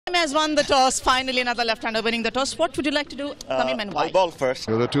has won the toss. Finally, another left-hander winning the toss. What would you like to do, Tamim, and why? I'll ball first.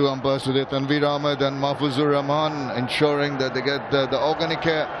 So the two umpires today, Tanvir, Ahmed and Mahfuzur, Rahman, ensuring that they get the organic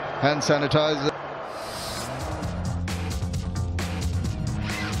hand sanitizer.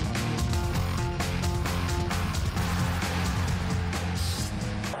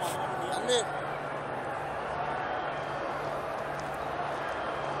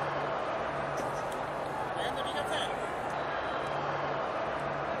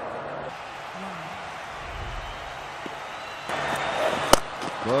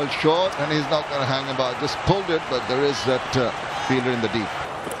 Well, short, and he's not going to hang about. Just pulled it, but there is that fielder in the deep.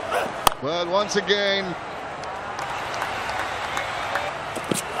 Well, once again,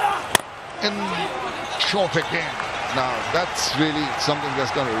 in short again. Now, that's really something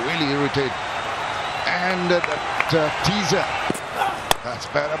that's going to really irritate. And that teaser. That's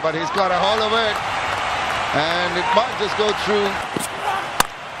better, but he's got a hold of it. And it might just go through.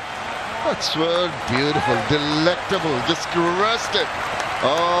 That's well, beautiful, delectable, just caressed it.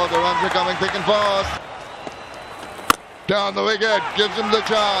 Oh, the runs are coming thick and fast. Down the wicket, gives him the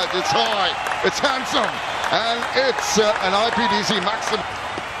charge. It's high, it's handsome, and it's an IPDC maximum.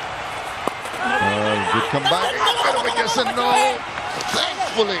 Good comeback. Yes and no.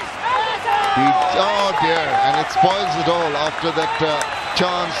 Thankfully. Oh dear, and it spoils it all after that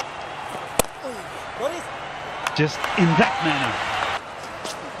chance. Just in that manner.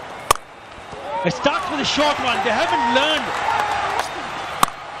 It starts with a short one. They haven't learned.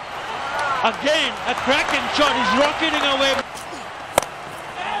 Again, a cracking shot. He's rocketing away.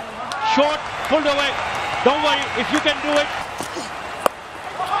 Short, pulled away. Don't worry, if you can do it.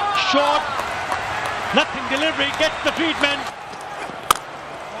 Short, nothing delivery, gets the treatment.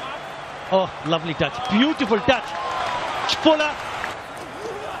 Oh, lovely touch. Beautiful touch. Fuller.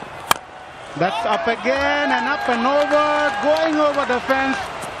 That's up again and up and over, going over the fence.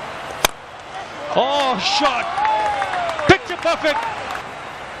 Oh, shot. Picture perfect.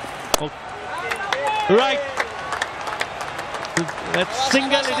 Oh. Right. That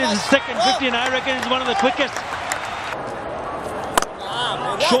single, it is his second 15. I reckon it's one of the quickest.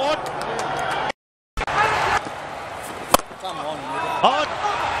 Short. Out.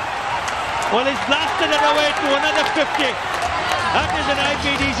 Well, he's blasted it away to another 50. That is an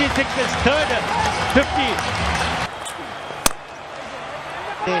IPDC 6's third 50.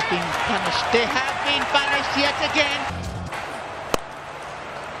 They've been punished. They have been punished yet again.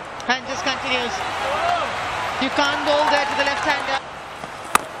 And just continues. You can't bowl there to the left-hander.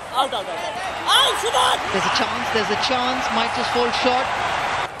 Out. There's a chance. Might just fall short.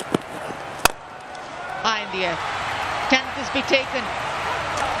 High in the air. Can this be taken?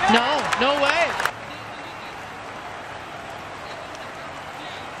 No way.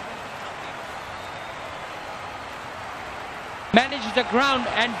 Managed the ground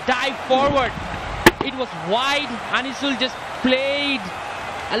and dived forward. It was wide. Anisul just played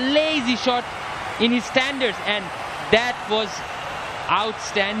a lazy shot in his standards, and that was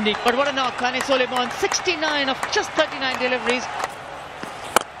outstanding. But what a knock. Anisul on 69 of just 39 deliveries.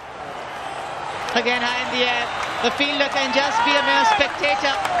 Again high in the air. The fielder can just be a mere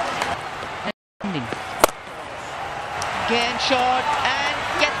spectator. Again short and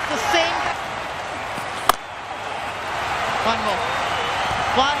gets the same. One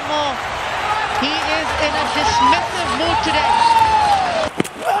more. He is in a dismissive mood today.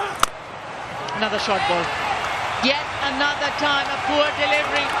 Another short ball. Yet another time a poor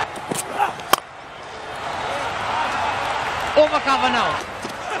delivery. Over cover now.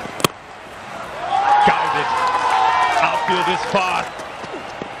 Guided. Outfield is far.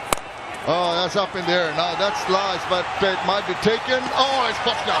 Oh, that's up in there. Now that's slice, but it might be taken. Oh, it's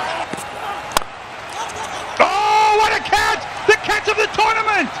popped down. Oh, what a catch! The catch of the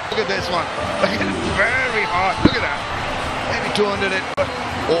tournament! Look at this one. Very hard. Look at that. Maybe 200 it.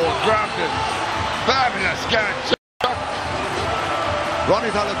 Oh, grabbed it. Fabulous catch. Ronnie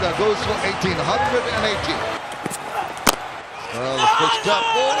Talaka goes for 1880. Well, it's pushed up.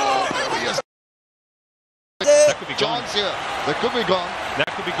 Oh, yes. That could be gone. Chance here. That could be gone. That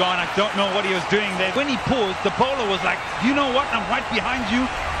could be gone. I don't know what he was doing there. When he pulled, the bowler was like, you know what? I'm right behind you.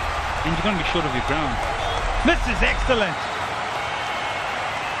 And you're going to be short of your ground. This is excellent.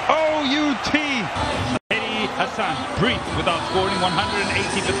 OUT. Eddie Hassan breathed without scoring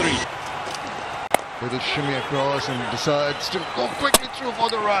 180 for 3. Little shimmy across and decides to go quickly through for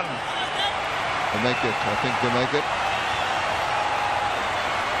the run. They make it. I think they make it.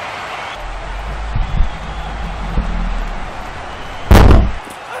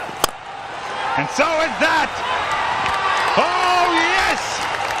 And so is that. Oh, yes.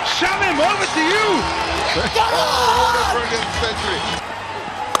 Shamim, over to you. Oh, what a brilliant century.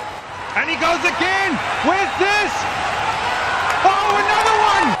 And he goes again. Where's this? Oh, another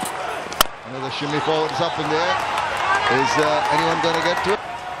one. Another shimmy forward is up in the air. Is anyone going to get to it?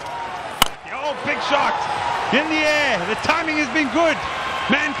 Oh, big shot in the air. The timing has been good.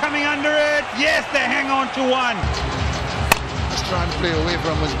 Man coming under it. Yes, they hang on to one. Just trying to play away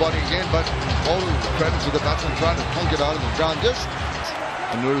from his body again, but all credit to the batsman trying to punk it out of the ground. Just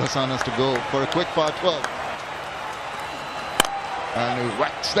and Nurul Hassan has to go for a quick par 12. And he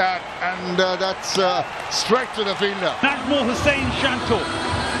whacks that, and that's straight to the fielder. Najmul Hussain Shanto.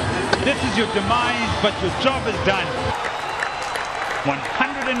 This is your demise, but your job is done.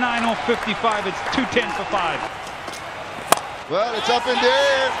 109 off 55. It's 210 for 5. Well, it's up in the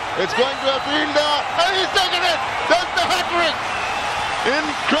air. It's going to a fielder, and he's taken it. That's the hat-trick.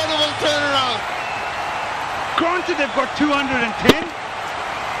 Incredible turnaround. Granted, they've got 210.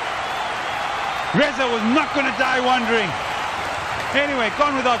 Reza was not going to die wondering. Anyway,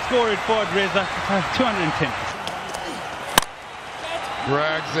 gone without score at Ford Reza. 210.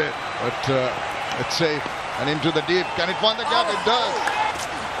 Drags it, but it's safe. And into the deep. Can it find the gap? It does.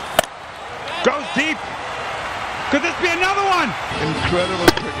 Goes deep. Could this be another one?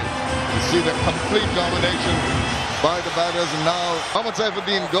 Incredible cricket. You see the complete domination by the batters. And now Ahmed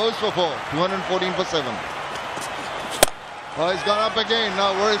goes for 4. 214 for 7. Oh, he's gone up again.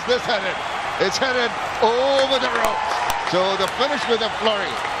 Now where is this headed? It's headed over the ropes. So the finish with a flurry.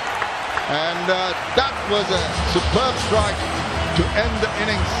 And that was a superb strike to end the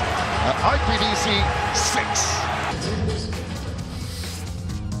innings. IPDC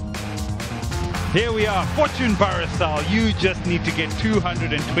 6. Here we are, Fortune Barishal. You just need to get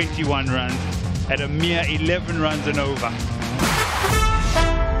 221 runs at a mere 11 runs and over.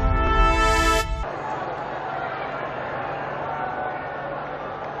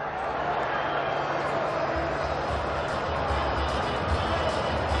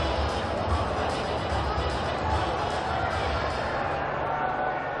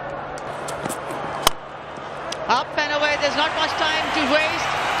 Up and away, there's not much time to waste.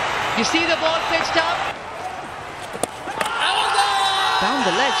 You see the ball pitched up. Down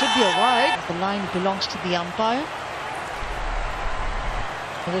the leg, should be a wide. The line belongs to the umpire.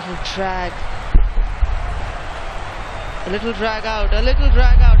 A little drag. A little drag out, a little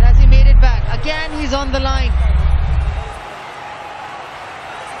drag out. Has he made it back? Again, he's on the line.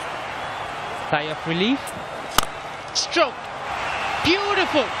 Sigh of relief. Stroke.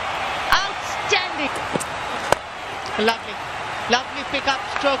 Beautiful. Outstanding. Lovely. Lovely pick-up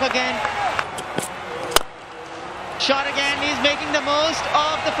stroke again. Shot again. He's making the most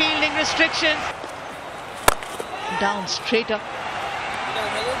of the fielding restrictions. Down straighter.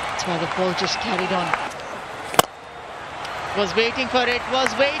 That's why the ball just carried on. Was waiting for it.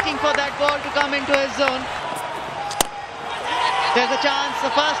 Was waiting for that ball to come into his zone. There's a chance. The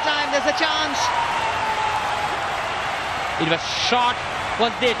first time there's a chance. It was shot.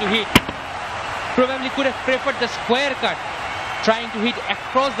 Was there to hit. Probably could have preferred the square cut, trying to hit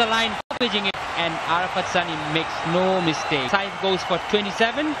across the line, pitching it, and Arafat Sani makes no mistake. Size goes for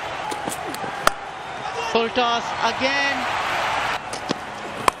 27. Full toss again.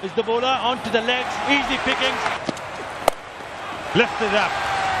 Is the bowler onto the legs, easy pickings. Lifted up,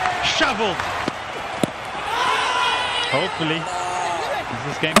 shoveled. Hopefully, as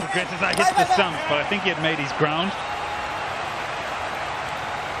this game progresses, I hit the stumps, but I think he had made his ground.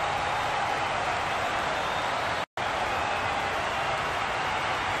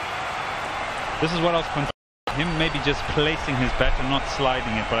 This is what I was considering. Him maybe just placing his bat and not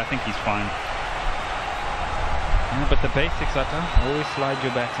sliding it, but I think he's fine. Yeah, but the basics, Atta, always slide your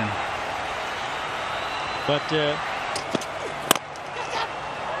bat in. But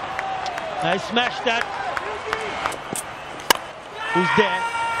I smashed that. Who's there?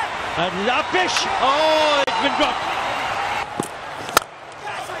 And Lapish! Oh, it's been dropped.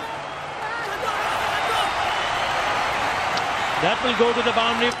 That will go to the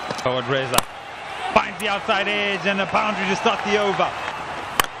boundary. Forward Reza finds the outside edge and a boundary to start the over.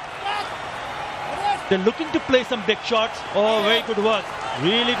 They're looking to play some big shots. Oh, very good work.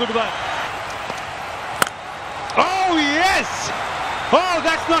 Really good work. Oh, yes! Oh,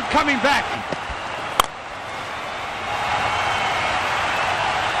 that's not coming back.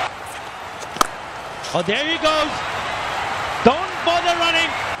 Oh, there he goes. Don't bother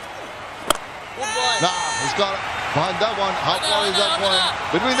running. Nah, he's got it. Behind that one. How far is that going?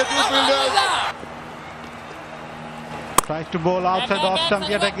 Between the two fielders. Tries to bowl outside off stump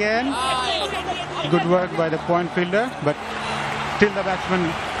yet again. Good work by the point fielder, but still the batsman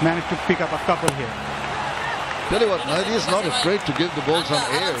managed to pick up a couple here. Tell you what, Mahdi is not afraid to give the ball some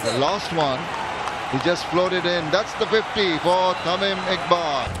air. The last one, he just floated in. That's the 50 for Tamim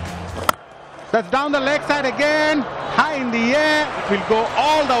Iqbal. That's down the leg side again. High in the air. It will go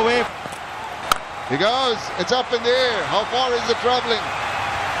all the way. He goes. It's up in the air. How far is it traveling?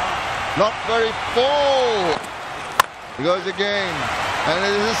 Not very far. He goes again. And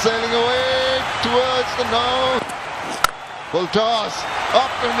it is sailing away towards the nose. Full toss. Up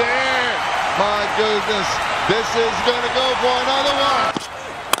in the air. My goodness. This is going to go for another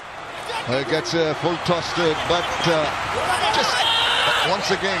one. It gets a full toss to it, but just once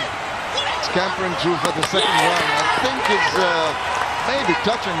again scampering through for the second run. I think it's maybe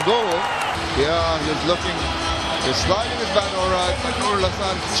touch and go. Yeah, he's looking. He's sliding his bat all right, but Nurul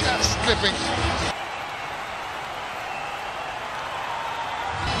Hasan just slipping.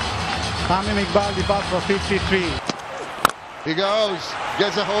 Tamim Iqbal, the pass for 53. He goes,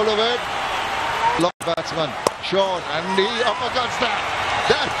 gets a hold of it. Long batsman, short, and he uppercuts that.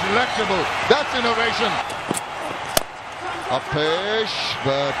 That's delectable. That's innovation. A pitch,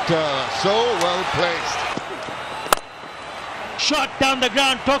 but so well placed. Shot down the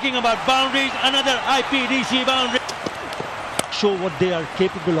ground, talking about boundaries, another IPDC boundary. Show what they are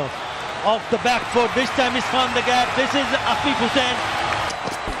capable of. Off the back foot, this time he's found the gap. This is Afif Hussain.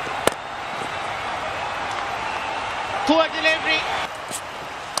 Poor delivery.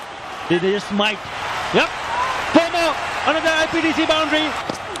 They just might. Yep. Four more. Another IPDC boundary.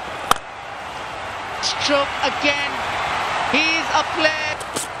 Stroke again. He's a player.